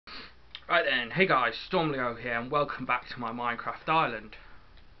Right then, hey guys, Stormleo here and welcome back to my Minecraft island.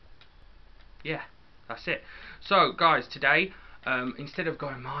 Yeah, that's it. So guys, today, instead of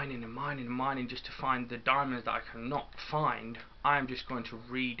going mining and mining and mining just to find the diamonds that I cannot find, I am just going to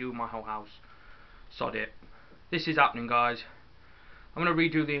redo my whole house. Sod it. This is happening, guys. I'm going to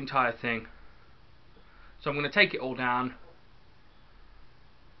redo the entire thing. So I'm going to take it all down.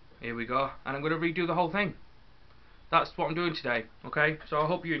 Here we go. And I'm going to redo the whole thing. That's what I'm doing today, okay? So I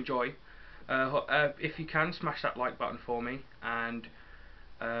hope you enjoy. If you can, smash that like button for me and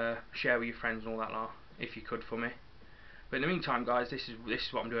share with your friends and all that lot, if you could, for me. But in the meantime, guys, this is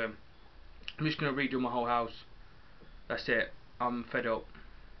what I'm doing. I'm just going to redo my whole house. That's it. I'm fed up.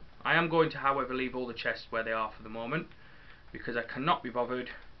 I am going to, however, leave all the chests where they are for the moment, because I cannot be bothered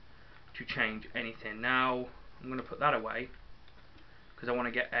to change anything. Now I'm going to put that away because I want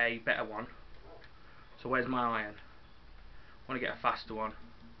to get a better one. So where's my iron? I want to get a faster one.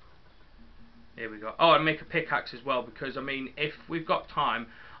 Here we go. Oh, and make a pickaxe as well, because I mean, if we've got time,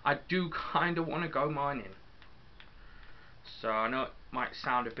 I do kind of want to go mining. So I know it might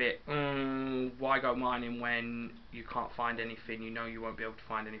sound a bit, why go mining when you can't find anything? You know you won't be able to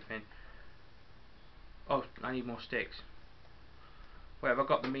find anything. Oh, I need more sticks. Wait, have I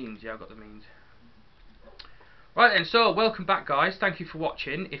got the means? Yeah, I've got the means. Right then, so welcome back, guys. Thank you for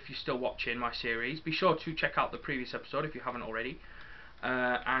watching. If you're still watching my series, be sure to check out the previous episode if you haven't already.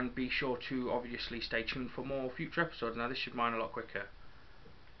 And be sure to obviously stay tuned for more future episodes. Now this should mine a lot quicker.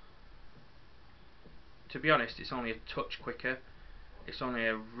 To be honest, it's only a touch quicker. It's only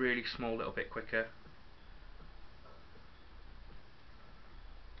a really small little bit quicker.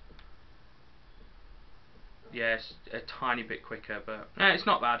 Yes, a tiny bit quicker, but it's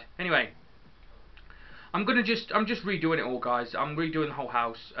not bad. Anyway, I'm just redoing it all, guys. I'm redoing the whole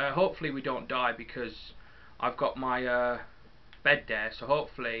house. Hopefully we don't die, because I've got my bed there, so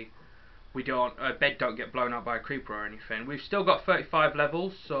hopefully we don't bed don't get blown up by a creeper or anything. We've still got 35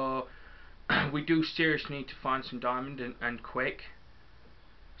 levels, so we do seriously need to find some diamond, and quick.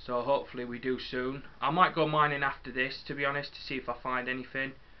 So hopefully we do soon. I might go mining after this, to be honest, to see if I find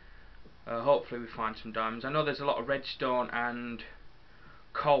anything. Hopefully we find some diamonds. I know there's a lot of redstone and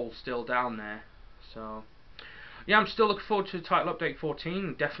coal still down there, so yeah, I'm still looking forward to the title update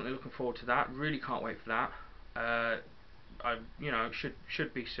 14. Definitely looking forward to that. Really can't wait for that. It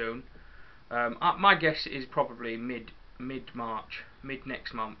should be soon. My guess is probably mid March, mid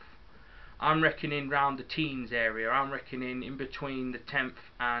next month. I'm reckoning round the teens area. I'm reckoning in between the 10th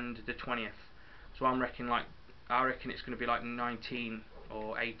and the 20th. So I reckon it's going to be like 19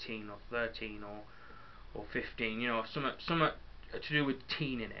 or 18 or 13 or 15. You know, something to do with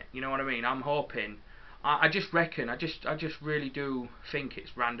teen in it. You know what I mean? I'm hoping. I just reckon. I just really do think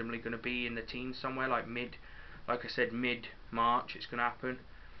it's randomly going to be in the teens somewhere, like I said, mid March. It's going to happen.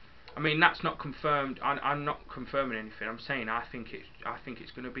 I mean, that's not confirmed. I'm not confirming anything. I'm saying I think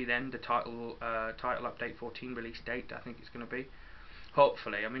it's going to be then, the title update 14 release date. I think it's going to be.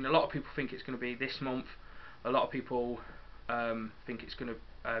 Hopefully. I mean, a lot of people think it's going to be this month. A lot of people think it's going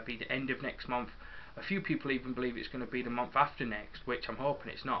to be the end of next month. A few people even believe it's going to be the month after next, which I'm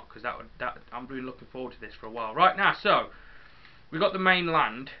hoping it's not, because I'm really looking forward to this for a while. Right now, so we've got the main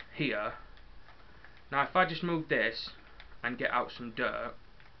land here. Now, if I just move this and get out some dirt,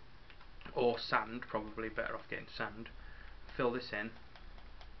 or sand, probably better off getting sand, fill this in.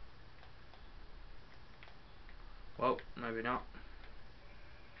 Well, maybe not.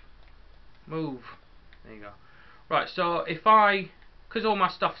 Move. There you go. Right, so because all my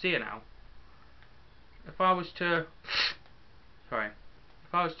stuff's here now, if I was to, what am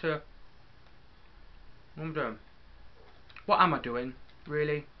I doing? What am I doing?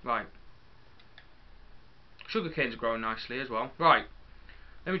 Really? Right. Sugarcane's growing nicely as well. Right.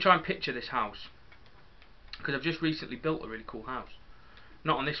 Let me try and picture this house, because I've just recently built a really cool house.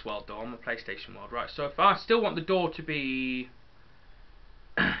 Not on this world though, on the PlayStation world. Right, so if I still want the door to be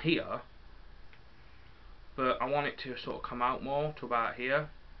here, but I want it to sort of come out more to about here,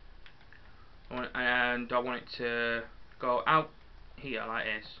 and I want it to go out here like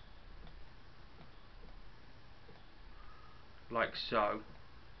this, like so.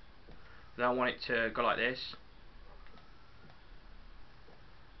 Then I want it to go like this,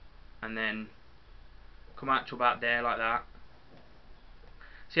 and then come out to about there like that.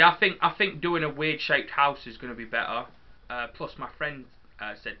 See, I think doing a weird shaped house is going to be better. Plus, my friend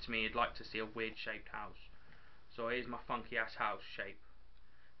said to me he'd like to see a weird shaped house. So here's my funky ass house shape.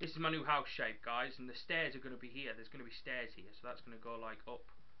 This is my new house shape, guys, and the stairs are going to be here. There's going to be stairs here, so that's going to go like up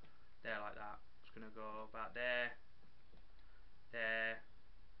there like that. It's going to go about there, there,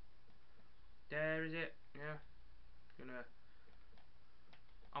 there. Is it? Yeah.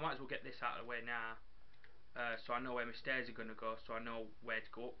 I might as well get this out of the way now. So I know where my stairs are going to go, so I know where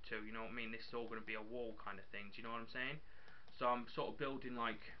to go up to, you know what I mean? This is all going to be a wall kind of thing, do you know what I'm saying? So I'm sort of building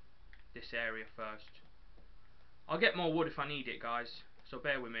like this area first. I'll get more wood if I need it, guys, so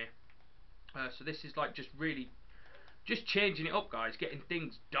bear with me. So this is like just really, just changing it up, guys, getting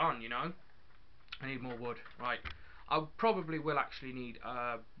things done, you know? I need more wood, right. I probably will actually need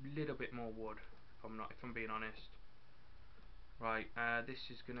a little bit more wood, if I'm being honest. Right,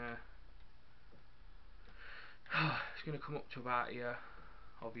 this is gonna it's gonna come up to about here,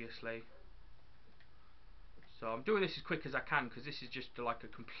 obviously. So I'm doing this as quick as I can because this is just like a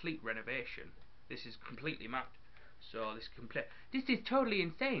complete renovation. This is completely mad. So this is totally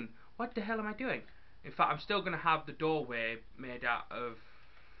insane. What the hell am I doing? In fact, I'm still gonna have the doorway made out of.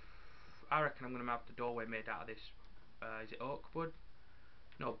 I reckon I'm gonna have the doorway made out of this. Is it oak wood?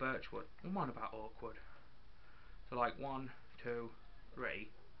 No, birch wood. I'm on about oak wood. So like 1, 2, 3,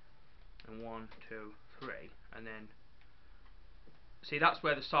 and 1, 2, 3, and then. See, that's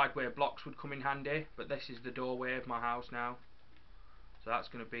where the sideway blocks would come in handy, but this is the doorway of my house now. So that's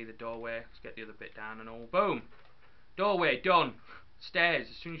going to be the doorway. Let's get the other bit down and all. Boom! Doorway done. Stairs.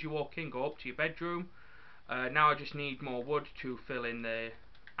 As soon as you walk in, go up to your bedroom. Now I just need more wood to fill in the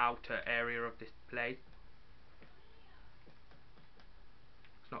outer area of this place.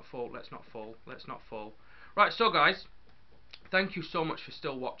 Let's not fall. Let's not fall. Let's not fall. Right, so guys, thank you so much for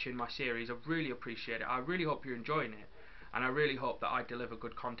still watching my series. I really appreciate it. I really hope you're enjoying it. And I really hope that I deliver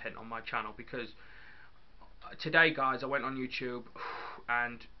good content on my channel, because today, guys, I went on YouTube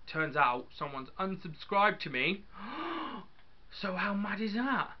and turns out someone's unsubscribed to me. So how mad is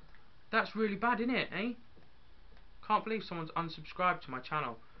that? That's really bad, isn't it, eh? Can't believe someone's unsubscribed to my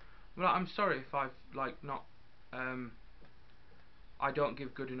channel. Well, I'm sorry if I've like not I don't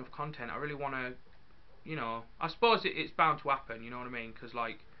give good enough content. I really want to, you know, I suppose it's bound to happen, you know what I mean? Because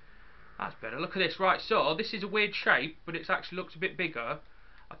like, that's better. Look at this. Right, so this is a weird shape, but it actually looks a bit bigger.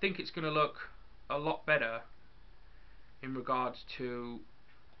 I think it's going to look a lot better in regards to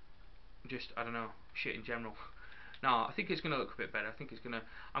just, I don't know, shit in general. No, I think it's going to look a bit better. I think it's going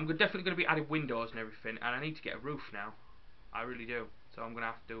to, definitely going to be adding windows and everything, and I need to get a roof now. I really do. So I'm going to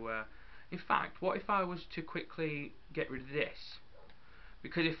have to, in fact, what if I was to quickly get rid of this?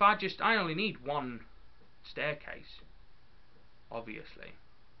 Because if I only need one staircase, obviously.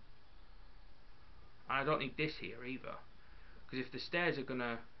 And I don't need this here either, because if the stairs are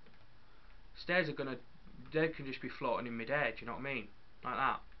gonna, they can just be floating in mid-air. Do you know what I mean? Like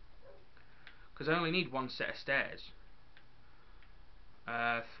that. Because I only need one set of stairs.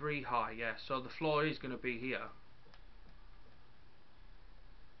 3 high, yeah. So the floor is gonna be here.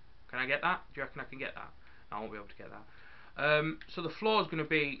 Can I get that? Do you reckon I can get that? No, I won't be able to get that. So the floor is gonna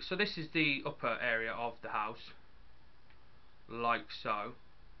be. So this is the upper area of the house, like so.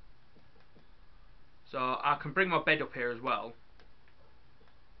 So I can bring my bed up here as well,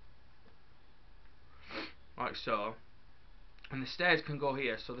 like so, and the stairs can go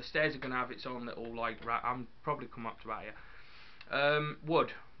here. So the stairs are going to have its own little like. Right, I'm probably come up to about here.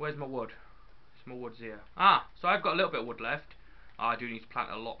 Wood. Where's my wood? My wood's here. Ah, so I've got a little bit of wood left. I do need to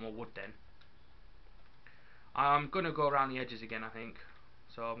plant a lot more wood then. I'm going to go around the edges again, I think.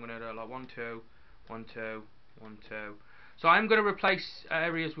 So I'm going to do like 1, 2, 1, 2, 1, 2. So I'm going to replace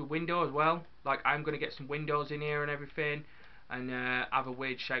areas with window as well. Like I'm going to get some windows in here and everything, and have a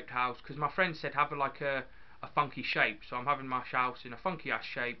weird shaped house. Because my friend said have like a funky shape. So I'm having my house in a funky ass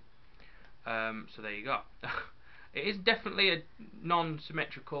shape. So there you go. It is definitely a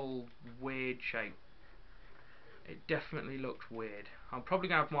non-symmetrical, weird shape. It definitely looks weird. I'm probably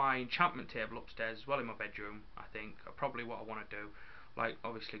going to have my enchantment table upstairs as well in my bedroom, I think. Probably what I want to do. Like,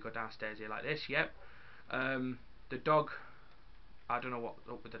 obviously go downstairs here like this, yep. The dog, I don't know what's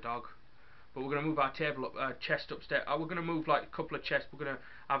up with the dog. But we're going to move our table up, chest upstairs. We're going to move like a couple of chests. We're going to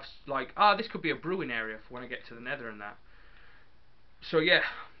have like, this could be a brewing area for when I get to the nether and that. So yeah,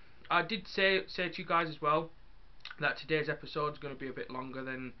 I did say to you guys as well that today's episode is going to be a bit longer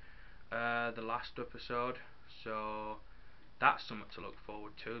than the last episode. So that's something to look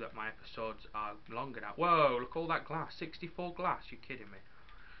forward to, that my episodes are longer now. Whoa, look all that glass, 64 glass, you're kidding me.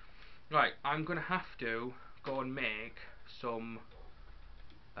 Right, I'm going to have to go and make some,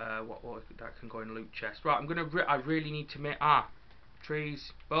 what that can go in loot chest. Right, I really need to make,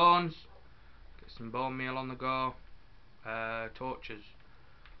 trees, bones, get some bone meal on the go, torches,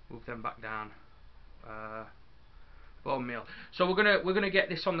 move them back down, bone meal. So we're gonna get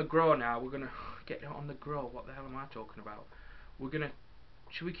this on the grow now. We're gonna get it on the grow. What the hell am I talking about?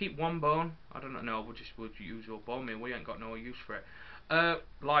 Should we keep one bone? I don't know. No, we'll use your bone meal. We ain't got no use for it.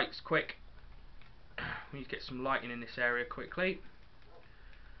 Lights, quick. We need to get some lighting in this area quickly.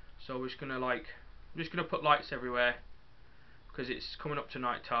 So we're just gonna put lights everywhere because it's coming up to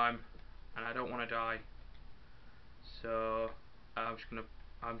night time, and I don't want to die. So I'm just gonna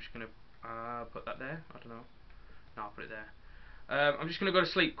put that there. I don't know. No, I'll put it there. I'm just gonna go to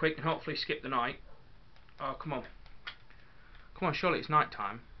sleep quick and hopefully skip the night. Oh, come on. Come on, surely it's night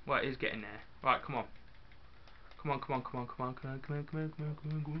time. Well, it is getting there. Right, come on. Come on, come on, come on, come on, come on, come on, come on, come on, come on,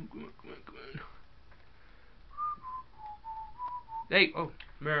 come on, come on, come on, come on. Hey, oh,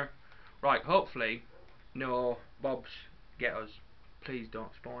 mirror. Right, hopefully no mobs get us. Please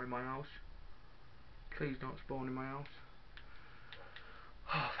don't spawn in my house. Please don't spawn in my house.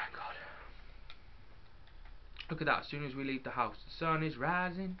 Oh, thank God. Look at that, as soon as we leave the house, the sun is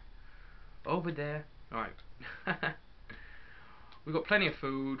rising over there. Alright. We've got plenty of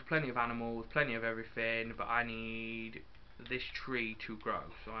food, plenty of animals, plenty of everything, but I need this tree to grow.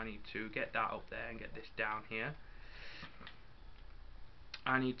 So I need to get that up there and get this down here.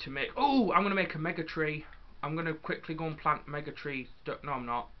 I need to make... Oh, I'm going to make a mega tree. I'm going to quickly go and plant mega tree. No, I'm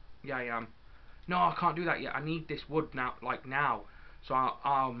not. Yeah, I am. No, I can't do that yet. I need this wood now, like now. So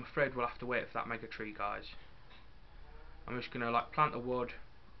I'm afraid we'll have to wait for that mega tree, guys. I'm just going to like plant the wood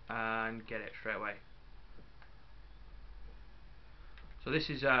and get it straight away. So this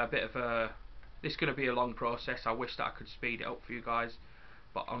is a bit of a... This is going to be a long process. I wish that I could speed it up for you guys,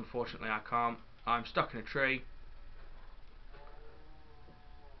 but unfortunately I can't. I'm stuck in a tree.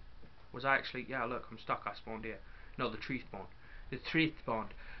 Was I actually... Yeah, look, I'm stuck. I spawned here. No, the tree spawned. The tree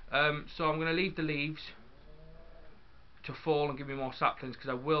spawned. So I'm going to leave the leaves to fall and give me more saplings, because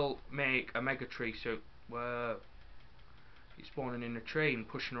I will make a mega tree. So, whoa, it's spawning in the tree and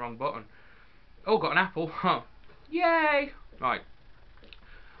pushing the wrong button. Oh, got an apple. Huh. Yay! Right.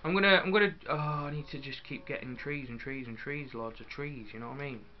 I'm gonna. Oh, I need to just keep getting trees and trees and trees. Loads of trees. You know what I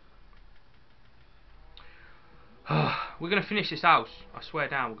mean? We're gonna finish this house. I swear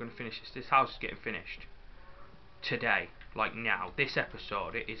down, we're gonna finish this. This house is getting finished today. Like now, this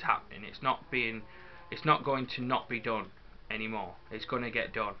episode, it is happening. It's not going to not be done anymore. It's gonna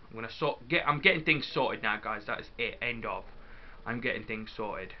get done. I'm getting things sorted now, guys. That is it. End of. I'm getting things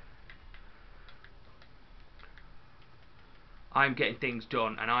sorted. I'm getting things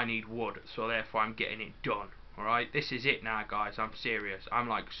done, and I need wood, so therefore I'm getting it done. Alright, this is it now, guys. I'm serious. I'm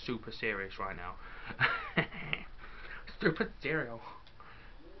like super serious right now. Super serious.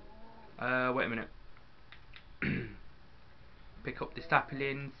 Wait a minute. Pick up the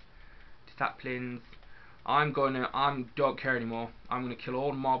saplings. Don't care anymore. I'm gonna kill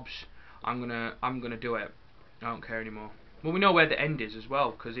all the mobs. I'm gonna do it. I don't care anymore. Well, we know where the end is as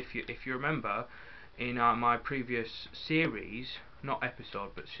well, because if you remember, in my previous series, not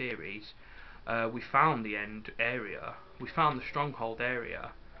episode but series, we found the end area. We found the stronghold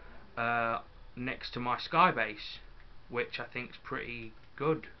area next to my sky base, which I think is pretty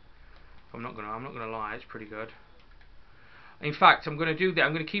good. I'm not gonna lie, it's pretty good. In fact, I'm gonna do that.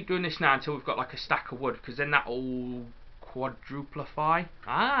 I'm gonna keep doing this now until we've got like a stack of wood, because then that'll quadruplify.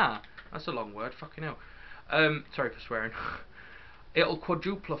 Ah, that's a long word. Fucking hell. Sorry for swearing. It'll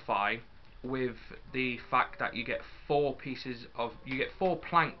quadruplify with the fact that you get four planks,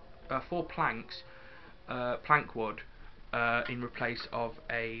 plank wood, in replace of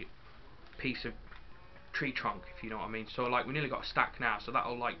a piece of tree trunk, if you know what I mean. So like we nearly got a stack now, so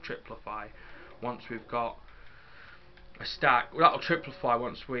that'll like triplify once we've got a stack. Well, that'll triplify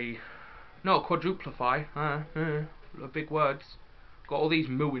once we... No, quadruplify. Big words. Got all these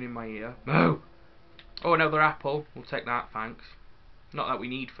mooing in my ear. Moo! Oh, another apple. We'll take that, thanks. Not that we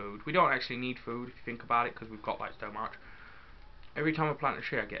need food. We don't actually need food if you think about it, because we've got like so much. Every time I plant a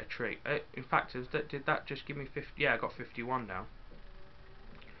tree, I get a tree. In fact, did that just give me 50? Yeah, I got 51 now.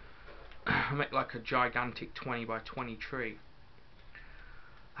 I make like a gigantic 20 by 20 tree.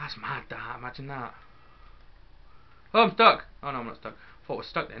 That's mad, that. Imagine that. Oh, I'm stuck. Oh no, I'm not stuck. I thought I was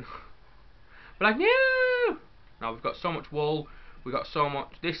stuck then. But like, no! Now we've got so much wool. We've got so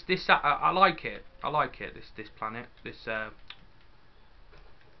much. I like it. I like it. This planet. This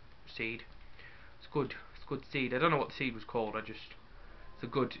seed. It's good. It's a good seed. I don't know what the seed was called. It's a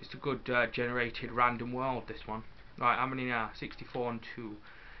good generated random world. This one. Right, how many now? 64 and 2.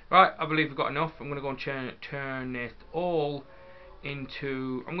 Right, I believe we've got enough. I'm gonna go and turn it all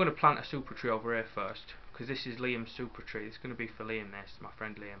into... I'm gonna plant a super tree over here first, because this is Liam's super tree. It's gonna be for Liam. This, my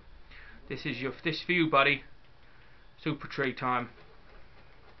friend Liam. This for you, buddy. Super tree time.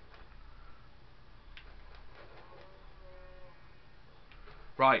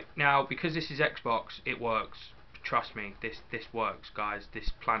 Right, now because this is Xbox, it works. Trust me, this works, guys.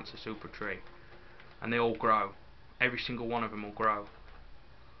 This plants a super tree, and they all grow. Every single one of them will grow.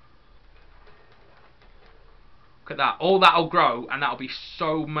 Look at that. All that'll grow, and that'll be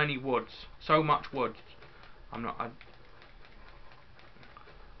so many woods. So much wood. There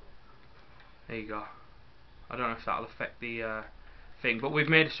you go. I don't know if that'll affect the thing, but we've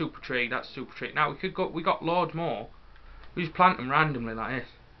made a super tree. That's a super tree. Now we got loads more. We just plant them randomly like this.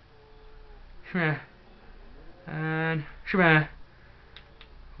 Shmeh. And shmeh.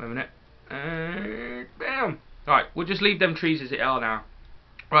 Wait a minute. And bam. Right, we'll just leave them trees as they are now.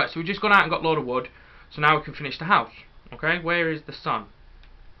 Right, so we've just gone out and got a load of wood. So now we can finish the house. Okay, where is the sun?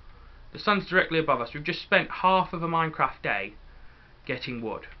 The sun's directly above us. We've just spent half of a Minecraft day getting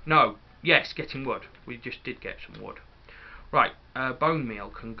wood. No, yes, getting wood. We just did get some wood. Right, bone meal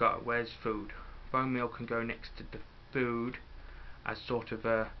can go. Where's food? Bone meal can go next to the food as sort of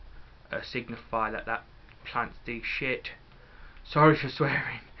a signify that that plant's the shit. Sorry for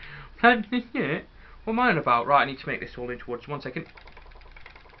swearing. Plant the shit? What am I on about? Right, I need to make this all into wood. 1 second.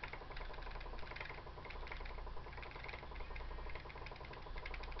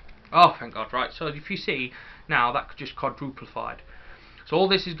 Oh, thank God. Right, so if you see, now that just quadruplified. So all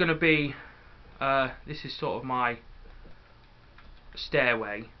this is going to be, this is sort of my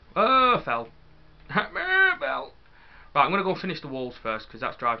stairway. Oh, I fell. Fell. Right, I'm going to go finish the walls first, because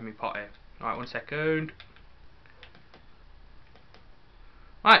that's driving me potty. Right, 1 second.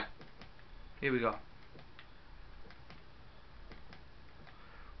 Right, here we go.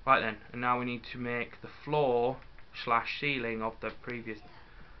 Right then, and now we need to make the floor / ceiling of the previous.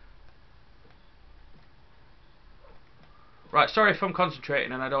 Right, sorry if I'm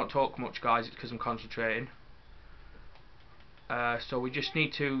concentrating and I don't talk much, guys. It's because I'm concentrating. So we just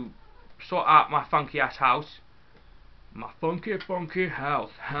need to sort out my funky ass house. My funky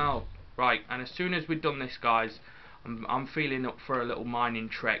house. Right, and as soon as we've done this, guys, I'm feeling up for a little mining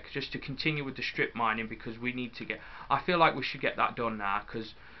trek, just to continue with the strip mining, because we need to get. I feel like we should get that done now,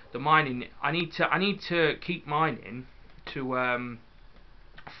 because the mining. I need to keep mining to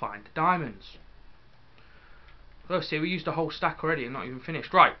find the diamonds. Oh, see, we used a whole stack already and not even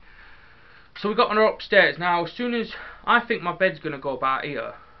finished. Right, so we got on our upstairs. Now, as soon as I think my bed's going to go about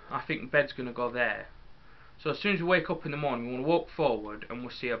here, I think the bed's going to go there. So as soon as we wake up in the morning, we want to walk forward and we'll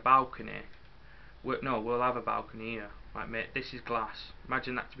see a balcony. No, we'll have a balcony here. Right, mate, this is glass.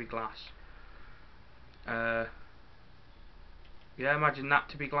 Imagine that to be glass. Yeah, imagine that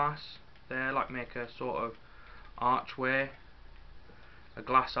to be glass. There, like make a sort of archway. A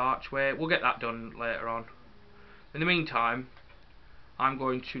glass archway. We'll get that done later on. In the meantime, I'm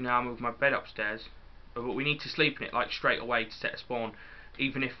going to now move my bed upstairs, but we need to sleep in it like straight away to set a spawn.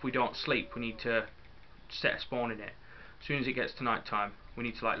 Even if we don't sleep, we need to set a spawn in it. As soon as it gets to night time, we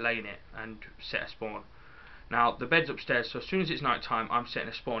need to like lay in it and set a spawn. Now the bed's upstairs, so as soon as it's night time, I'm setting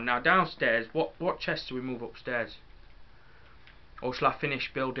a spawn. Now downstairs, what chests do we move upstairs? Or shall I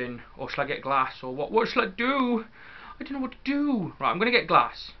finish building? Or shall I get glass? Or what shall I do? I don't know what to do. Right, I'm going to get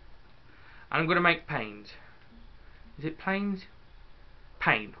glass, and I'm going to make panes. Is it planes?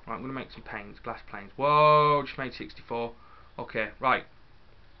 Pane. Right, I'm going to make some panes. Glass planes. Whoa, just made 64. Okay, right.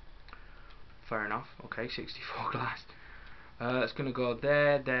 Fair enough. Okay, 64 glass. That's going to go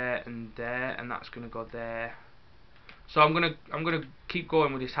there, there, and there, and that's going to go there. So I'm gonna keep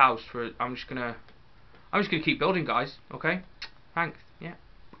going with this house for. I'm just gonna keep building, guys. Okay. Thanks. Yeah.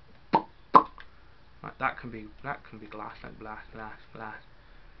 Right, that can be glass. Like glass.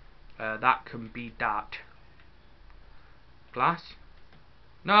 That can be that. Glass?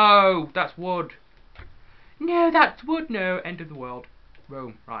 No, that's wood. No, that's wood. No, end of the world.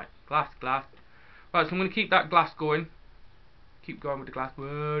 Boom. Right, glass. Right, so I'm going to keep that glass going. Keep going with the glass.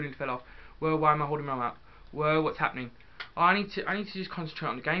 Whoa, it fell off. Whoa, why am I holding my mouth? Whoa, what's happening? Oh, I need to just concentrate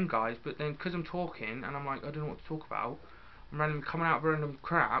on the game, guys. But then, because I'm talking and I'm like, I don't know what to talk about, I'm randomly coming out of random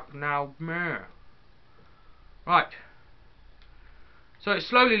crap. Now, meh. Right. So it's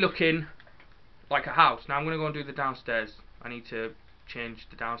slowly looking like a house. Now I'm going to go and do the downstairs. I need to change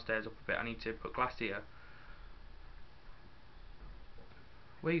the downstairs up a bit. I need to put glass here.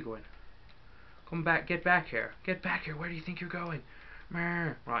 Where are you going? Come back, get back here. Get back here. Where do you think you're going?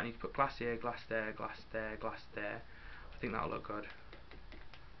 Right, I need to put glass here, glass there, glass there, glass there. I think that'll look good.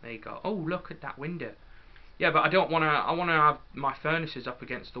 There you go. Oh, look at that window. Yeah, but I don't want to. I want to have my furnaces up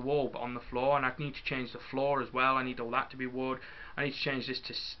against the wall, but on the floor, and I need to change the floor as well. I need all that to be wood. I need to change this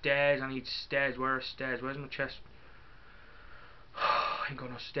to stairs. I need stairs. Where are stairs? Where's my chest? I ain't got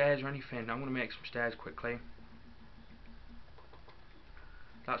no stairs or anything. I'm going to make some stairs quickly.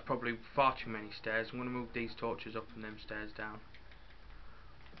 That's probably far too many stairs. I'm going to move these torches up and them stairs down.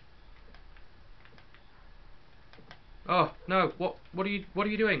 Oh no! What are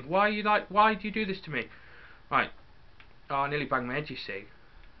you doing? Why do you do this to me? Right. Oh, I nearly banged my head. You see?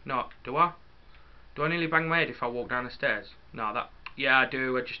 No, do I? Do I nearly bang my head if I walk down the stairs? No, that... Yeah, I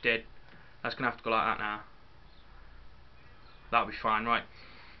do. I just did. That's going to have to go like that now. That'll be fine. Right.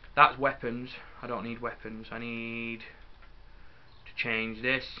 That's weapons. I don't need weapons. I need to change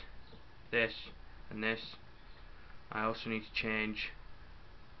this, this, and this. I also need to change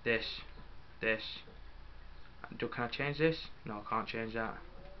this, this. Can I change this? No, I can't change that.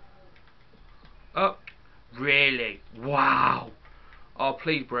 Oh, really? Wow. Oh,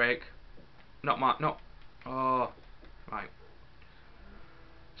 please break. Not. Oh, right.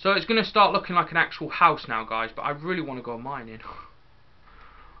 So it's going to start looking like an actual house now, guys. But I really want to go mining.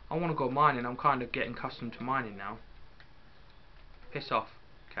 I want to go mining. I'm kind of getting accustomed to mining now. Piss off,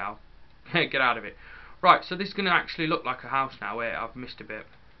 cow. Get out of it. Right, so this is going to actually look like a house now. Wait, I've missed a bit.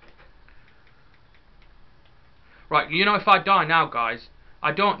 Right, you know, if I die now, guys,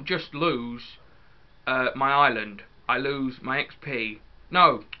 I don't just lose my island. I lose my XP.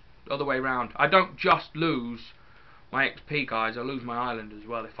 No, other way around. I don't just lose my XP, guys. I lose my island as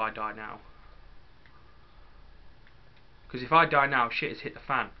well if I die now. Because if I die now, shit has hit the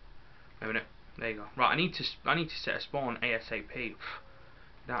fan. Wait a minute. There you go. Right, I need to set a spawn ASAP.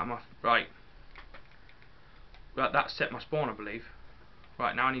 Right. Right, that's set my spawn, I believe.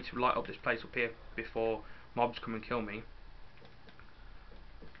 Right, now I need to light up this place up here before mobs come and kill me.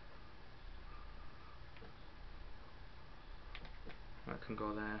 That can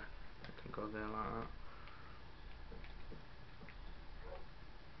go there. That can go there like that.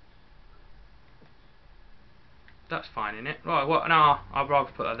 That's fine, innit? Right, what? No, I'd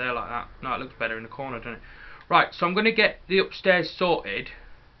rather put that there like that. No, it looks better in the corner, doesn't it? Right, so I'm going to get the upstairs sorted.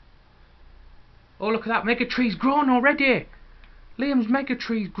 Oh, look at that. Mega tree's grown already. Liam's mega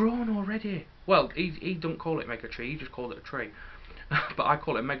tree's grown already. Well, he don't call it mega tree. He just called it a tree. But I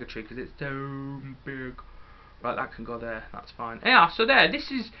call it mega tree because it's so big. Right, that can go there. That's fine. Yeah, so there.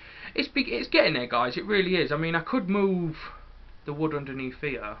 This is... It's big. It's getting there, guys. It really is. I mean, I could move the wood underneath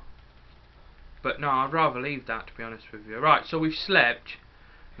here. But no, I'd rather leave that, to be honest with you. Right, so we've slept.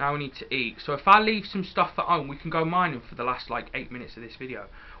 Now we need to eat. So if I leave some stuff at home, we can go mining for the last, like, 8 minutes of this video.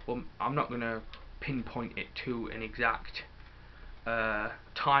 Well, I'm not going to pinpoint it to an exact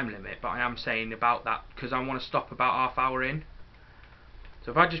time limit, but I am saying about that, because I want to stop about half hour in.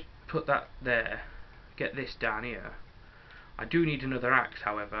 So if I just put that there, get this down here. I do need another axe,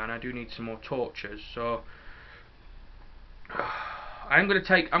 however, and I do need some more torches, so... I'm gonna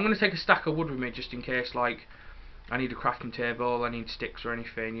take a stack of wood with me just in case, like, I need a crafting table, I need sticks or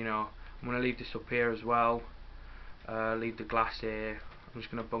anything, you know. I'm gonna leave this up here as well. Leave the glass here. I'm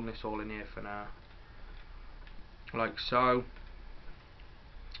just gonna bung this all in here for now, like so.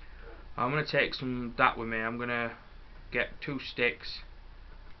 I'm gonna take some that with me. I'm gonna get 2 sticks.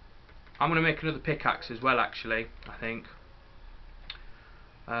 I'm gonna make another pickaxe as well, actually. I think.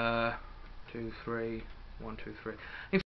 2, 3, 1, 2, 3.